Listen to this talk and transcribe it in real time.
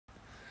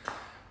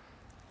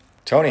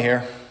Tony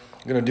here.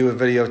 I'm going to do a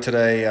video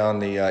today on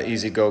the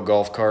EZGO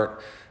golf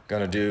cart.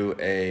 Going to do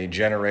a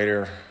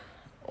generator,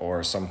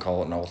 or some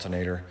call it an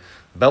alternator,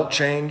 belt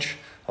change.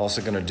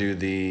 Also going to do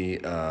the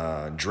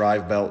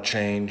drive belt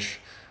change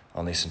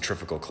on the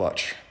centrifugal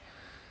clutch.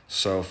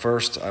 So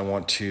first I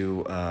want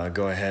to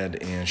go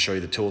ahead and show you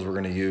the tools we're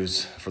going to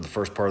use for the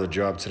first part of the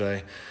job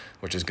today,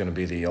 which is going to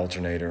be the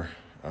alternator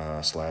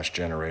slash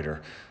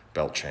generator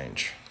belt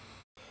change.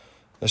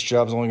 This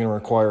job is only going to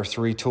require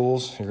 3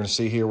 tools. You're going to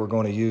see here we're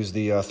going to use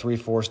the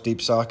 3/4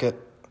 deep socket,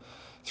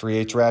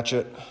 3/8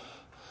 ratchet.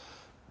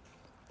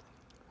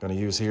 Going to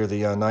use here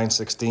the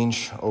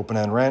 9/16 open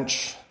end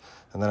wrench,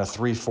 and then a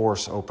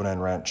 3/4 open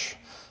end wrench.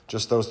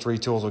 Just those 3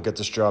 tools will get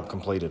this job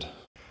completed.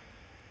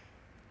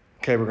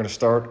 Okay, we're going to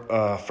start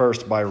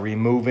first by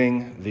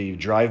removing the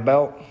drive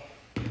belt.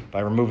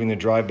 By removing the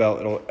drive belt,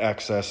 it'll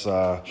access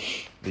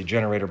the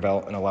generator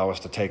belt and allow us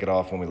to take it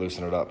off when we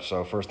loosen it up.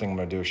 So first thing I'm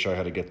going to do is show you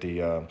how to get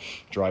the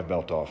drive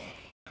belt off.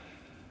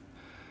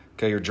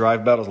 Okay, your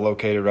drive belt is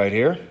located right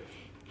here,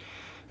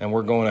 and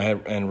we're going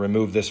ahead and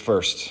remove this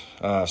first.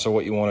 So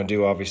what you want to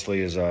do obviously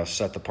is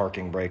set the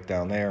parking brake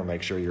down there,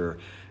 make sure your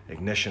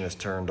ignition is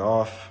turned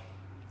off,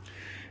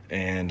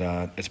 and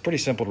it's pretty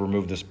simple to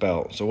remove this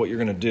belt. So what you're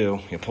going to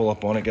do, you pull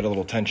up on it, get a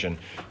little tension,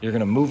 you're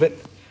going to move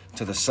it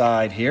to the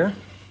side here,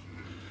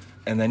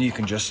 and then you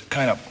can just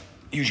kind of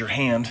use your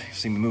hand. You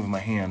see me moving my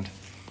hand,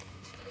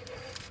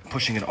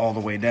 pushing it all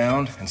the way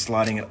down and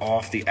sliding it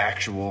off the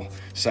actual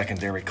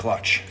secondary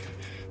clutch.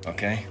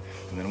 Okay,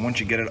 and then once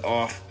you get it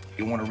off,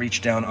 you want to reach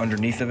down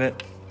underneath of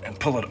it and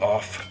pull it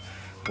off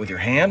with your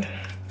hand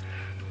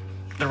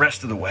the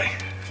rest of the way.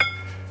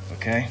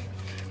 Okay,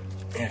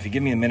 and if you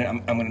give me a minute,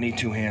 I'm going to need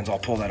 2 hands. I'll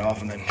pull that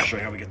off and then show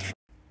you how we get the...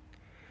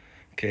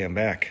 Okay, I'm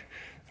back.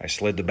 I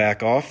slid the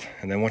back off,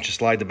 and then once you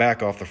slide the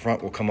back off, the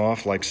front will come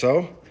off like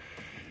so.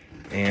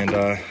 And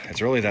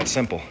it's really that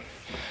simple.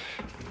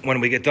 When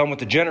we get done with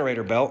the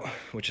generator belt,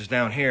 which is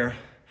down here,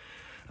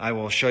 I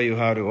will show you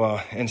how to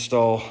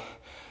install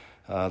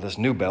this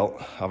new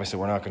belt. Obviously,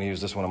 we're not going to use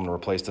this one. I'm going to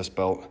replace this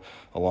belt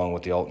along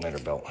with the alternator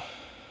belt.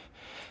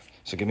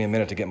 So give me a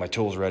minute to get my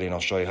tools ready, and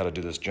I'll show you how to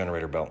do this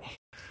generator belt.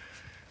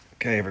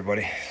 Okay,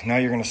 everybody. Now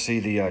you're going to see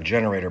the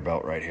generator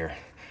belt right here.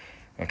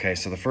 Okay,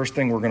 so the first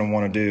thing we're going to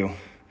want to do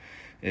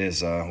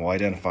is we'll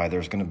identify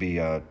there's going to be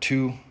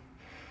 2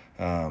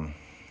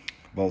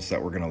 bolts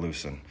that we're going to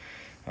loosen.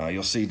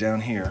 You'll see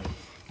down here,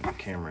 put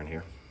the camera in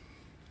here,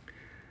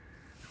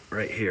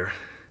 right here,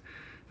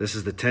 this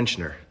is the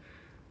tensioner.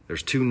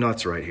 There's 2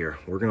 nuts right here.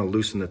 We're going to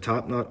loosen the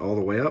top nut all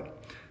the way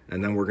up,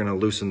 and then we're going to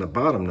loosen the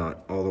bottom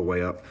nut all the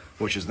way up,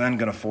 which is then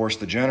going to force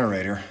the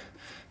generator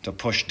to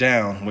push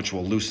down, which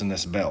will loosen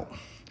this belt.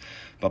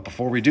 But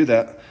before we do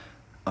that,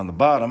 on the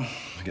bottom,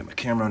 I'll get my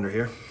camera under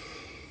here,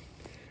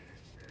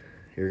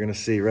 you're going to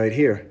see right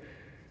here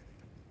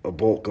a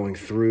bolt going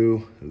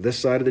through this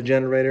side of the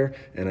generator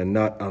and a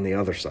nut on the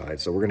other side.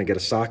 So we're going to get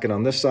a socket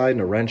on this side and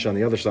a wrench on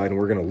the other side, and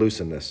we're going to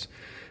loosen this.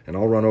 And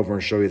I'll run over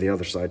and show you the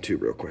other side too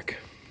real quick.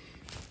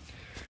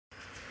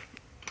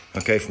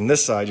 Okay, from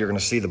this side, you're going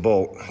to see the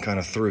bolt kind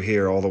of through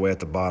here all the way at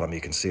the bottom.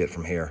 You can see it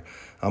from here.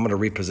 I'm going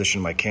to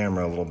reposition my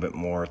camera a little bit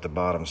more at the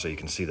bottom so you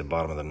can see the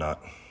bottom of the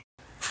nut.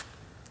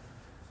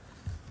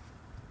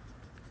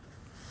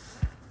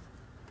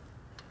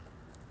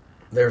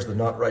 There's the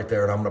nut right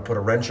there, and I'm going to put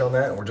a wrench on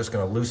that, and we're just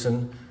going to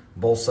loosen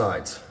both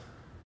sides.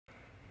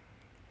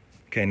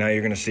 Okay, now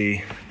you're going to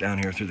see down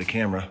here through the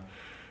camera,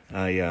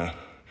 I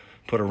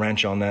put a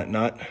wrench on that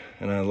nut,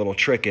 and a little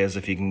trick is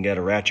if you can get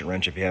a ratchet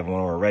wrench, if you have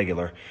one or a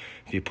regular,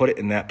 if you put it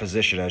in that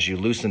position, as you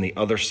loosen the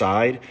other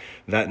side,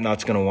 that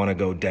nut's going to want to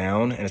go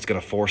down, and it's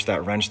going to force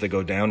that wrench to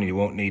go down, and you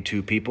won't need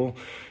 2 people.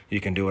 You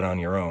can do it on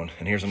your own.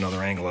 And here's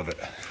another angle of it.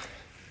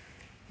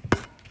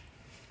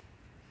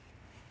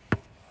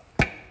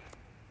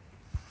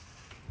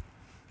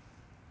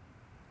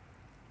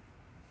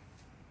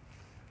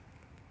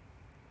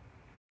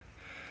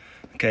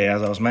 Okay,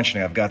 as I was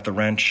mentioning, I've got the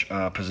wrench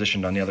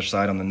positioned on the other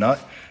side on the nut.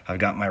 I've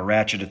got my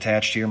ratchet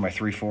attached here, my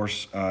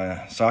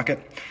 3/4 socket.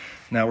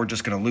 Now we're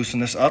just going to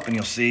loosen this up, and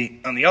you'll see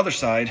on the other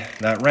side,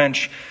 that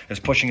wrench is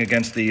pushing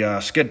against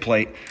the skid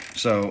plate.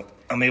 So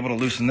I'm able to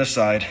loosen this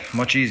side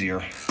much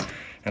easier,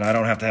 and I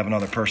don't have to have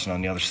another person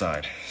on the other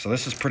side. So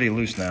this is pretty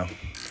loose now.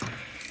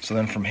 So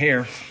then from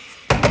here,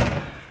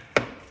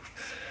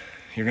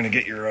 you're going to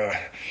get your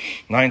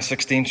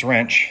 9/16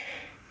 wrench,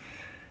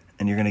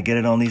 and you're going to get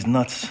it on these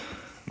nuts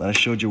that I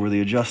showed you where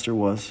the adjuster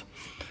was.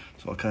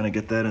 So I'll kind of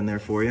get that in there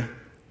for you.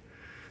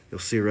 You'll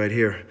see right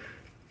here.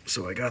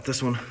 So I got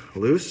this one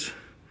loose.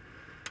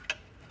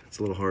 It's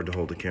a little hard to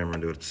hold the camera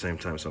and do it at the same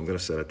time, so I'm going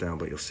to set it down,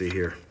 but you'll see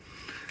here,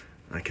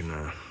 I can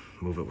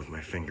move it with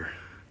my finger.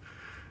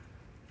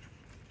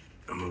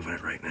 I'm moving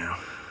it right now,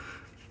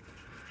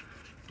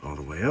 all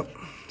the way up.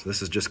 So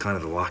this is just kind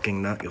of the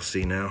locking nut. You'll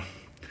see now,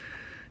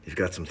 you've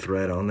got some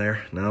thread on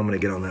there. Now I'm going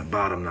to get on that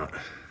bottom nut.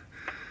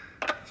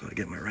 So I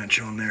get my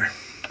wrench on there,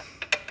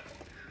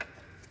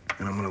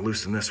 and I'm going to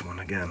loosen this one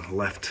again,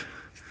 left,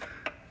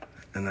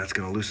 and that's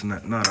going to loosen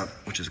that nut up,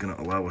 which is going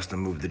to allow us to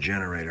move the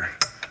generator.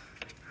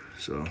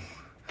 So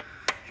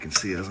You can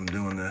see as I'm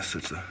doing this,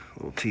 it's a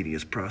little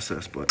tedious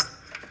process, but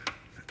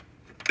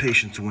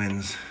patience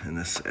wins in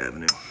this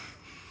avenue.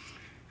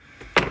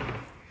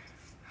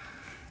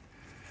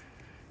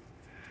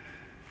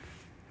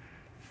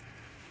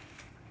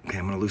 Okay,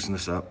 I'm gonna loosen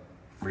this up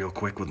real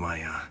quick with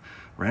my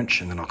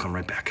wrench, and then I'll come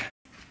right back.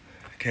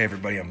 Okay,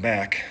 everybody, I'm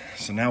back.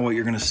 So now what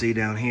you're gonna see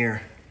down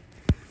here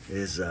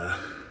is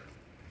I've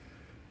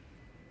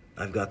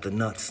got the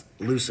nuts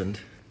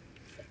loosened,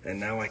 and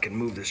now I can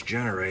move this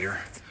generator.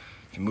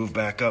 If you move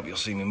back up, you'll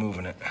see me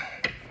moving it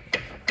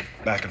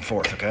back and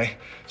forth, okay?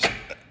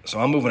 So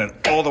I'm moving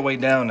it all the way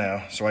down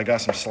now, so I got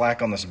some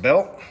slack on this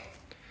belt,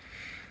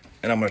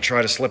 and I'm gonna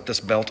try to slip this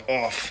belt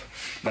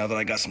off now that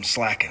I got some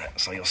slack in it.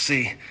 So you'll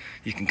see,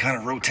 you can kind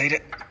of rotate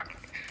it,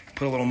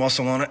 put a little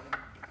muscle on it.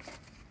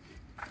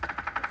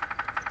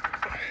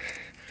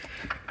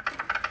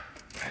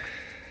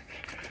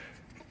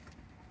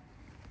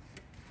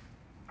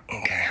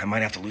 Okay, I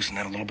might have to loosen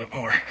that a little bit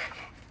more.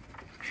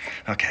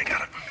 Okay,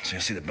 got it. So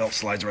you'll see the belt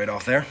slides right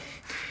off there.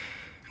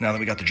 Now that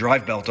we got the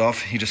drive belt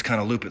off, you just kind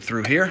of loop it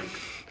through here,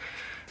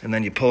 and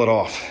then you pull it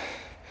off.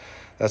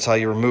 That's how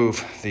you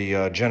remove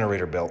the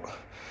generator belt.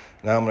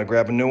 Now I'm gonna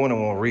grab a new one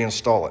and we'll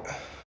reinstall it.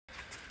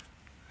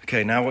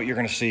 Okay, now what you're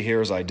gonna see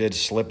here is I did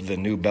slip the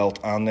new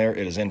belt on there.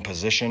 It is in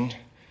position.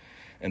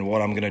 And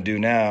what I'm gonna do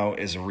now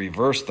is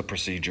reverse the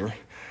procedure,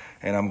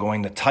 and I'm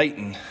going to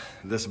tighten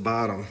this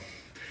bottom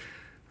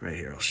right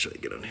here. I'll show you,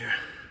 get on here.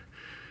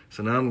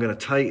 So now I'm gonna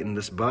tighten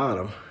this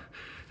bottom,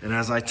 and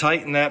as I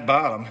tighten that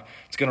bottom,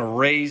 it's gonna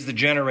raise the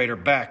generator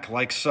back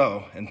like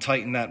so and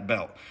tighten that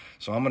belt.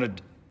 So I'm gonna,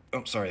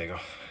 oh, sorry, there you go.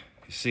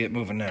 You see it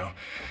moving now.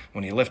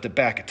 When you lift it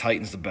back, it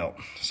tightens the belt.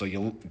 So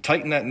you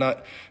tighten that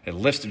nut, it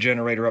lifts the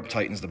generator up,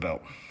 tightens the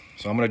belt.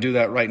 So I'm gonna do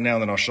that right now,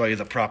 and then I'll show you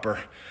the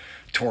proper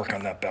torque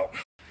on that belt.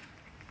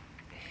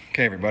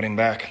 Okay, everybody, I'm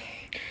back.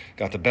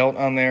 Got the belt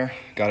on there,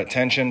 got it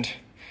tensioned,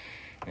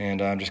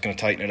 and I'm just gonna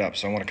tighten it up.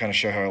 So I wanna kinda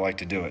show how I like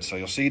to do it. So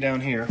you'll see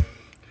down here,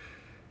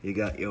 you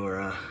got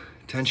your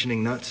tensioning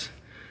nuts,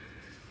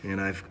 and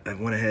I've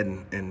went ahead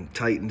and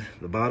tightened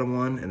the bottom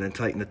one, and then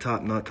tightened the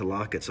top nut to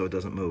lock it so it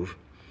doesn't move.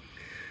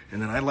 And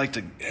then I like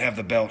to have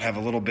the belt have a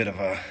little bit of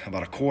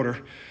about a quarter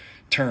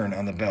turn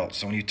on the belt.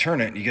 So when you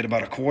turn it, you get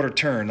about a quarter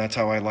turn. That's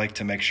how I like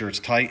to make sure it's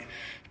tight.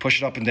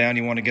 Push it up and down,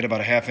 you want to get about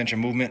a 1/2 inch of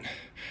movement.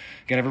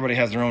 Again, everybody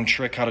has their own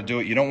trick how to do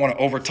it. You don't want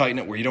to over tighten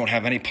it where you don't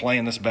have any play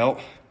in this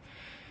belt.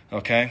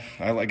 Okay,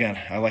 I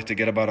like to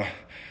get about a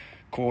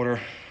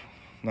quarter,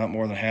 not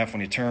more than half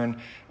when you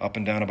turn, up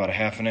and down about a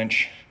 1/2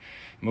 inch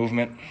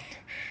movement.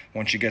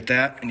 Once you get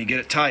that and you get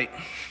it tight,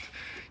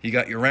 you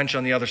got your wrench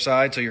on the other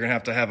side, so you're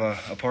gonna have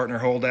a partner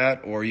hold that,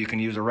 or you can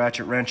use a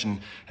ratchet wrench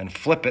and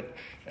flip it,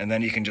 and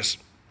then you can just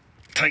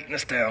tighten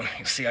this down.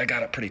 You see I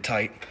got it pretty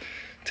tight.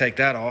 Take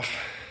that off,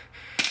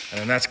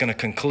 and then that's gonna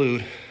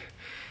conclude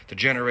the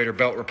generator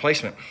belt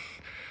replacement.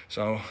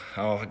 So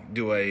I'll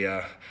do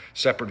a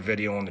separate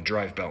video on the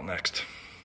drive belt next.